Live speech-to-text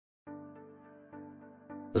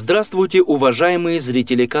Здравствуйте, уважаемые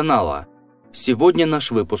зрители канала! Сегодня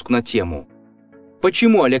наш выпуск на тему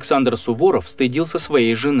 «Почему Александр Суворов стыдился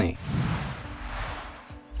своей жены?».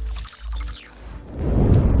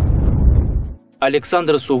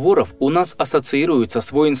 Александр Суворов у нас ассоциируется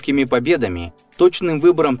с воинскими победами, точным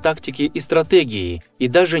выбором тактики и стратегии и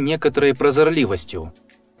даже некоторой прозорливостью.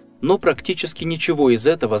 Но практически ничего из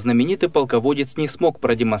этого знаменитый полководец не смог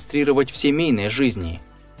продемонстрировать в семейной жизни.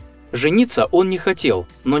 Жениться он не хотел,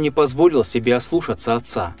 но не позволил себе ослушаться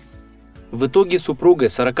отца. В итоге супругой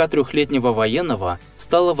 43-летнего военного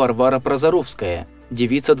стала Варвара ПрозорОвская,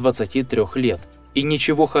 девица 23 лет, и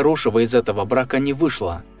ничего хорошего из этого брака не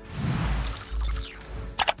вышло.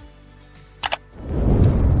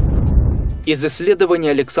 Из исследований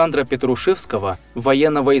Александра ПетрушЕвского,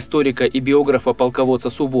 военного историка и биографа полководца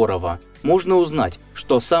Суворова, можно узнать,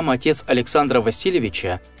 что сам отец Александра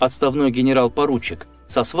Васильевича, отставной генерал-поручик,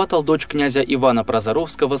 сосватал дочь князя Ивана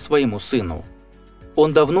Прозоровского своему сыну.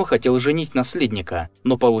 Он давно хотел женить наследника,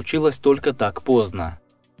 но получилось только так поздно.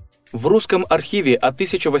 В русском архиве от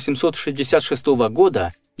 1866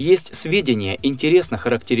 года есть сведения, интересно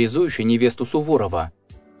характеризующие невесту Суворова.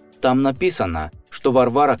 Там написано, что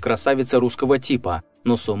Варвара красавица русского типа,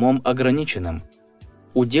 но с умом ограниченным.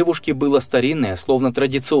 У девушки было старинное, словно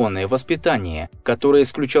традиционное воспитание, которое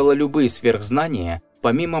исключало любые сверхзнания,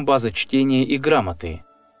 помимо базы чтения и грамоты.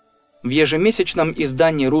 В ежемесячном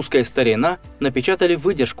издании «Русская старина» напечатали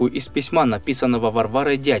выдержку из письма, написанного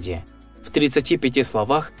Варварой дяде. В 35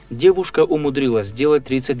 словах девушка умудрилась сделать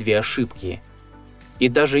 32 ошибки. И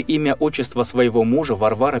даже имя отчества своего мужа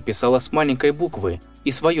Варвара писала с маленькой буквы,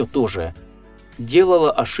 и свое тоже.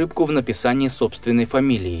 Делала ошибку в написании собственной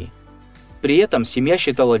фамилии. При этом семья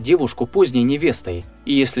считала девушку поздней невестой,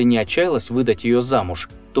 и если не отчаялась выдать ее замуж,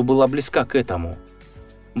 то была близка к этому.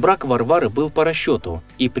 Брак Варвары был по расчету,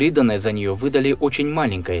 и приданое за нее выдали очень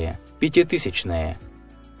маленькое – 5000-е.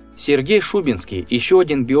 Сергей Шубинский, еще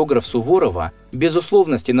один биограф Суворова, без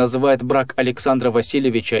условности называет брак Александра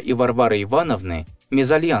Васильевича и Варвары Ивановны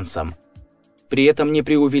мезальянсом. При этом не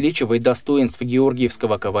преувеличивает достоинств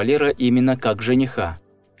георгиевского кавалера именно как жениха.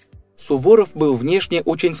 Суворов был внешне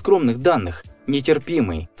очень скромных данных,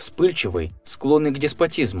 нетерпимый, вспыльчивый, склонный к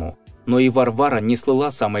деспотизму, но и Варвара не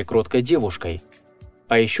слыла самой кроткой девушкой.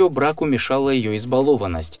 А еще браку мешала ее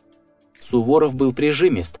избалованность. Суворов был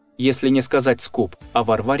прижимист, если не сказать скуп, а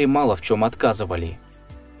Варваре мало в чем отказывали.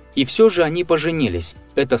 И все же они поженились,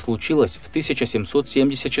 это случилось в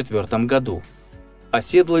 1774 году.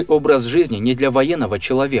 Оседлый образ жизни не для военного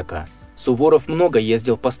человека. Суворов много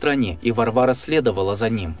ездил по стране, и Варвара следовала за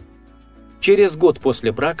ним. Через год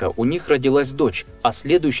после брака у них родилась дочь, а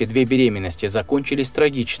следующие 2 беременности закончились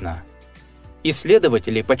трагично.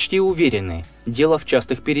 Исследователи почти уверены, дело в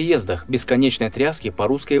частых переездах, бесконечной тряске по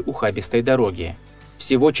русской ухабистой дороге.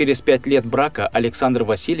 Всего через 5 лет брака Александр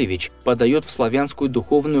Васильевич подает в славянскую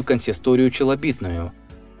духовную консисторию челобитную.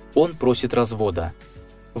 Он просит развода.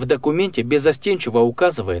 В документе беззастенчиво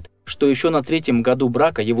указывает, что еще на 3-м году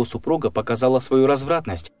брака его супруга показала свою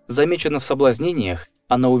развратность, замечена в соблазнениях,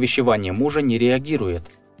 а на увещевание мужа не реагирует.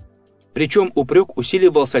 Причем упрек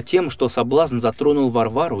усиливался тем, что соблазн затронул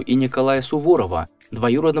Варвару и Николая Суворова,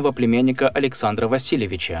 двоюродного племянника Александра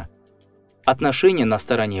Васильевича. Отношения на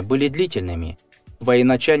стороне были длительными.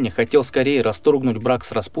 Военачальник хотел скорее расторгнуть брак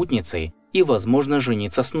с распутницей и, возможно,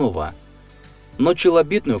 жениться снова. Но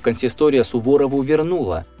челобитную консистория Суворову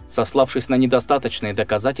вернула, сославшись на недостаточные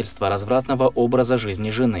доказательства развратного образа жизни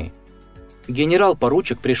жены.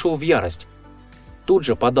 Генерал-поручик пришел в ярость. Тут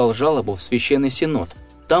же подал жалобу в Священный Синод.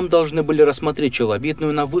 Там должны были рассмотреть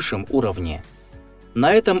челобитную на высшем уровне.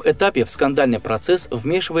 На этом этапе в скандальный процесс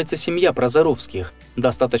вмешивается семья Прозоровских,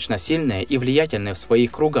 достаточно сильная и влиятельная в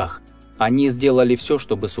своих кругах. Они сделали все,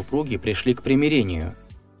 чтобы супруги пришли к примирению.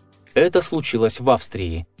 Это случилось в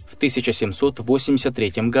Австрии в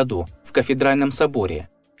 1783 году в Кафедральном соборе.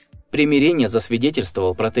 Примирение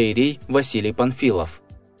засвидетельствовал протоиерей Василий Панфилов.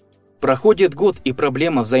 Проходит год, и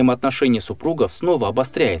проблема взаимоотношений супругов снова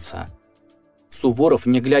обостряется. Суворов,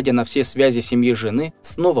 не глядя на все связи семьи жены,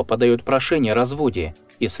 снова подает прошение о разводе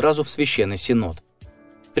и сразу в Священный Синод.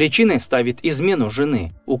 Причиной ставит измену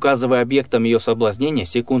жены, указывая объектом ее соблазнения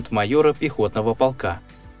секунд-майора пехотного полка.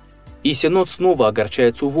 И Синод снова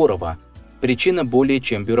огорчает Суворова. Причина более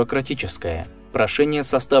чем бюрократическая. Прошение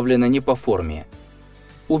составлено не по форме.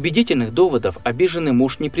 Убедительных доводов обиженный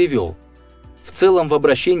муж не привел. В целом в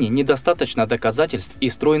обращении недостаточно доказательств и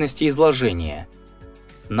стройности изложения.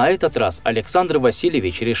 На этот раз Александр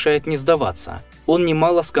Васильевич решает не сдаваться. Он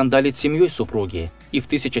немало скандалит с семьей супруги и в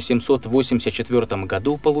 1784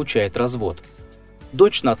 году получает развод.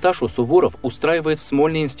 Дочь Наташу Суворов устраивает в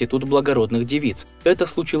Смольный институт благородных девиц. Это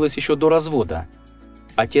случилось еще до развода.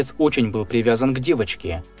 Отец очень был привязан к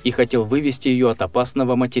девочке и хотел вывести ее от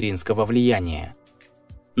опасного материнского влияния.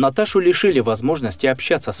 Наташу лишили возможности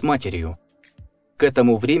общаться с матерью. К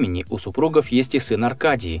этому времени у супругов есть и сын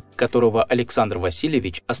Аркадий, которого Александр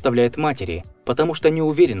Васильевич оставляет матери, потому что не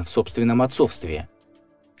уверен в собственном отцовстве.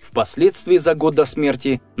 Впоследствии, за год до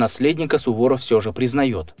смерти, наследника Суворов все же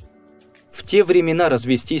признает. В те времена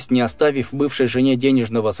развестись, не оставив бывшей жене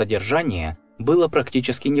денежного содержания, было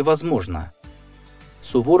практически невозможно.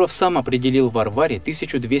 Суворов сам определил Варваре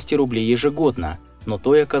 1200 рублей ежегодно, но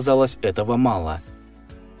той оказалось этого мало.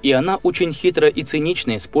 И она очень хитро и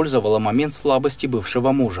цинично использовала момент слабости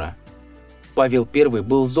бывшего мужа. Павел I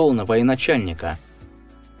был зол на военачальника.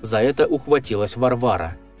 За это ухватилась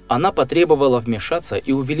Варвара. Она потребовала вмешаться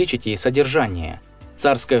и увеличить ей содержание.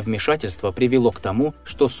 Царское вмешательство привело к тому,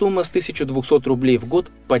 что сумма с 1200 рублей в год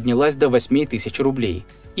поднялась до 8000 рублей.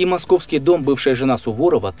 И московский дом бывшая жена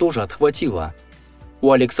Суворова тоже отхватила.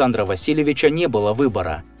 У Александра Васильевича не было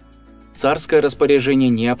выбора. Царское распоряжение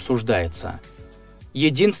не обсуждается.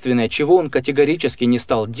 Единственное, чего он категорически не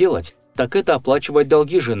стал делать, так это оплачивать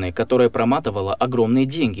долги жены, которая проматывала огромные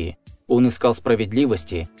деньги. Он искал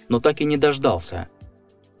справедливости, но так и не дождался.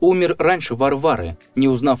 Умер раньше Варвары, не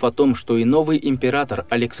узнав о том, что и новый император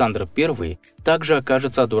Александр I также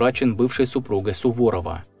окажется одурачен бывшей супругой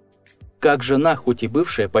Суворова. Как жена, хоть и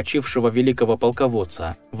бывшая почившего великого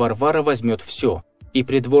полководца, Варвара возьмет все, и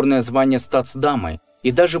придворное звание статсдамы,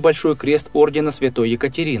 и даже большой крест ордена Святой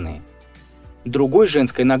Екатерины. Другой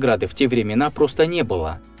женской награды в те времена просто не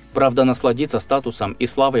было. Правда, насладиться статусом и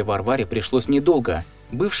славой Варваре пришлось недолго.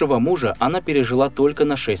 Бывшего мужа она пережила только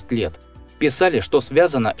на 6 лет. Писали, что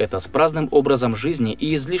связано это с праздным образом жизни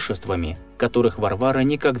и излишествами, которых Варвара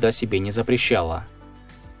никогда себе не запрещала.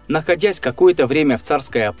 Находясь какое-то время в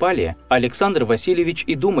царской опале, Александр Васильевич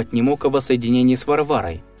и думать не мог о воссоединении с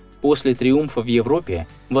Варварой. После триумфа в Европе,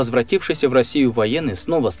 возвратившийся в Россию военный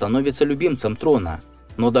снова становится любимцем трона.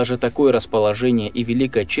 Но даже такое расположение и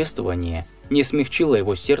великое чествование не смягчило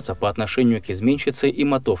его сердце по отношению к изменщице и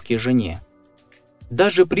мотовке жене.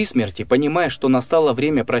 Даже при смерти, понимая, что настало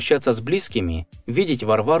время прощаться с близкими, видеть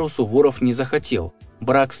Варвару Суворов не захотел.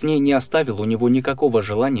 Брак с ней не оставил у него никакого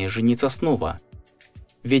желания жениться снова.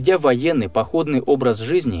 Ведя военный походный образ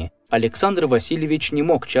жизни, Александр Васильевич не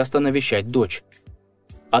мог часто навещать дочь.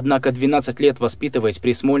 Однако 12 лет воспитываясь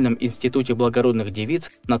при Смольном институте благородных девиц,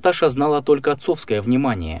 Наташа знала только отцовское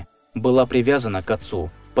внимание, была привязана к отцу,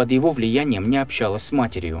 под его влиянием не общалась с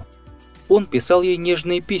матерью. Он писал ей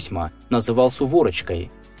нежные письма, называл Суворочкой.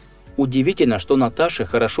 Удивительно, что Наташе,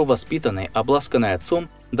 хорошо воспитанной, обласканной отцом,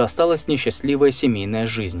 досталась несчастливая семейная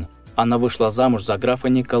жизнь. Она вышла замуж за графа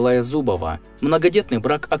Николая Зубова, многодетный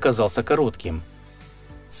брак оказался коротким.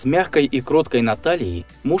 С мягкой и кроткой Натальей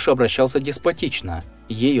муж обращался деспотично,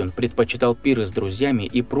 ей он предпочитал пиры с друзьями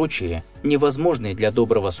и прочие, невозможные для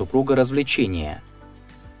доброго супруга развлечения.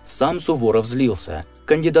 Сам Суворов злился,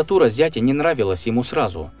 кандидатура зятя не нравилась ему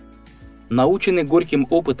сразу. Наученный горьким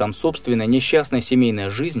опытом собственной несчастной семейной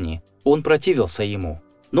жизни, он противился ему,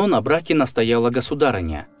 но на браке настояла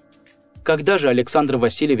государыня. Когда же Александр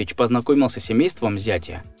Васильевич познакомился с семейством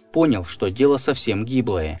зятя, понял, что дело совсем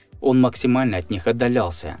гиблое, он максимально от них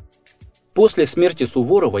отдалялся. После смерти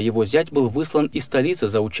Суворова его зять был выслан из столицы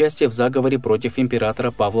за участие в заговоре против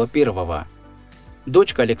императора Павла I.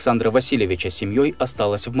 Дочка Александра Васильевича с семьей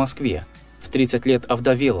осталась в Москве. В 30 лет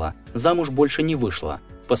овдовела, замуж больше не вышла,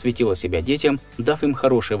 посвятила себя детям, дав им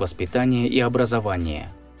хорошее воспитание и образование.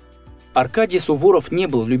 Аркадий Суворов не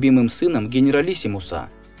был любимым сыном генералиссимуса.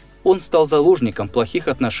 Он стал заложником плохих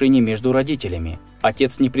отношений между родителями,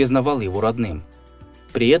 отец не признавал его родным.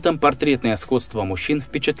 При этом портретное сходство мужчин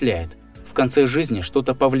впечатляет. В конце жизни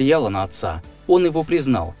что-то повлияло на отца, он его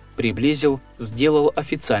признал, приблизил, сделал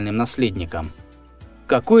официальным наследником.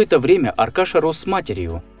 Какое-то время Аркаша рос с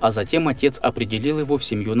матерью, а затем отец определил его в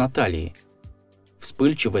семью Натальи.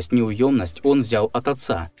 Вспыльчивость, неуемность он взял от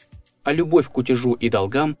отца, а любовь к кутежу и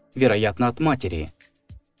долгам, вероятно, от матери.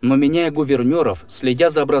 Но меняя гувернеров, следя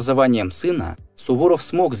за образованием сына, Суворов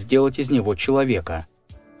смог сделать из него человека.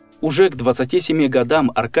 Уже к 27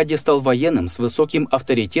 годам Аркадий стал военным с высоким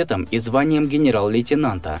авторитетом и званием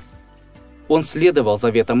генерал-лейтенанта. Он следовал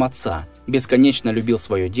заветам отца, бесконечно любил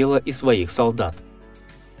свое дело и своих солдат.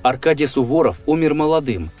 Аркадий Суворов умер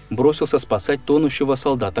молодым, бросился спасать тонущего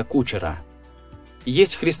солдата-кучера.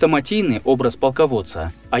 Есть хрестоматийный образ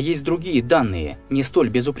полководца, а есть другие данные, не столь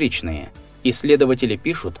безупречные. Исследователи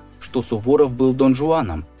пишут, что Суворов был Дон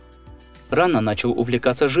Жуаном. Рано начал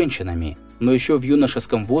увлекаться женщинами, но еще в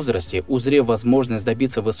юношеском возрасте, узрев возможность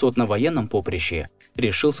добиться высот на военном поприще,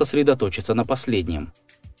 решил сосредоточиться на последнем.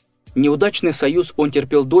 Неудачный союз он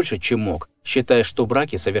терпел дольше, чем мог, считая, что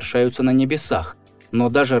браки совершаются на небесах, но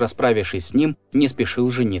даже расправившись с ним, не спешил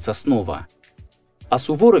жениться снова. О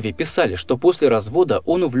Суворове писали, что после развода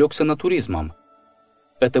он увлекся натуризмом.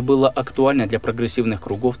 Это было актуально для прогрессивных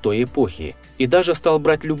кругов той эпохи, и даже стал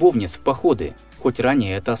брать любовниц в походы, хоть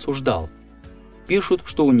ранее это осуждал. Пишут,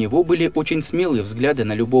 что у него были очень смелые взгляды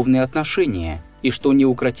на любовные отношения, и что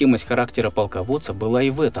неукротимость характера полководца была и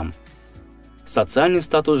в этом. Социальный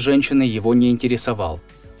статус женщины его не интересовал.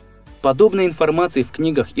 Подобной информации в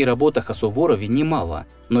книгах и работах о Суворове немало,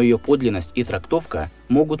 но ее подлинность и трактовка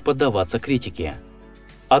могут поддаваться критике.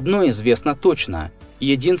 Одно известно точно: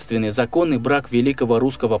 единственный законный брак великого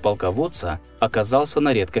русского полководца оказался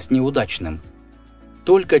на редкость неудачным.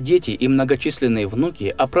 Только дети и многочисленные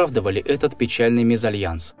внуки оправдывали этот печальный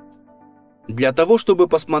мезальянс. Для того, чтобы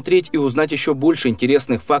посмотреть и узнать еще больше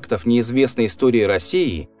интересных фактов неизвестной истории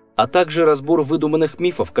России, а также разбор выдуманных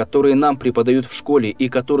мифов, которые нам преподают в школе и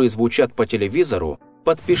которые звучат по телевизору,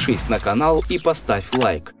 подпишись на канал и поставь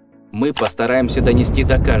лайк. Мы постараемся донести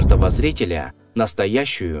до каждого зрителя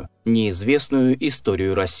настоящую, неизвестную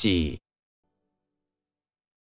историю России.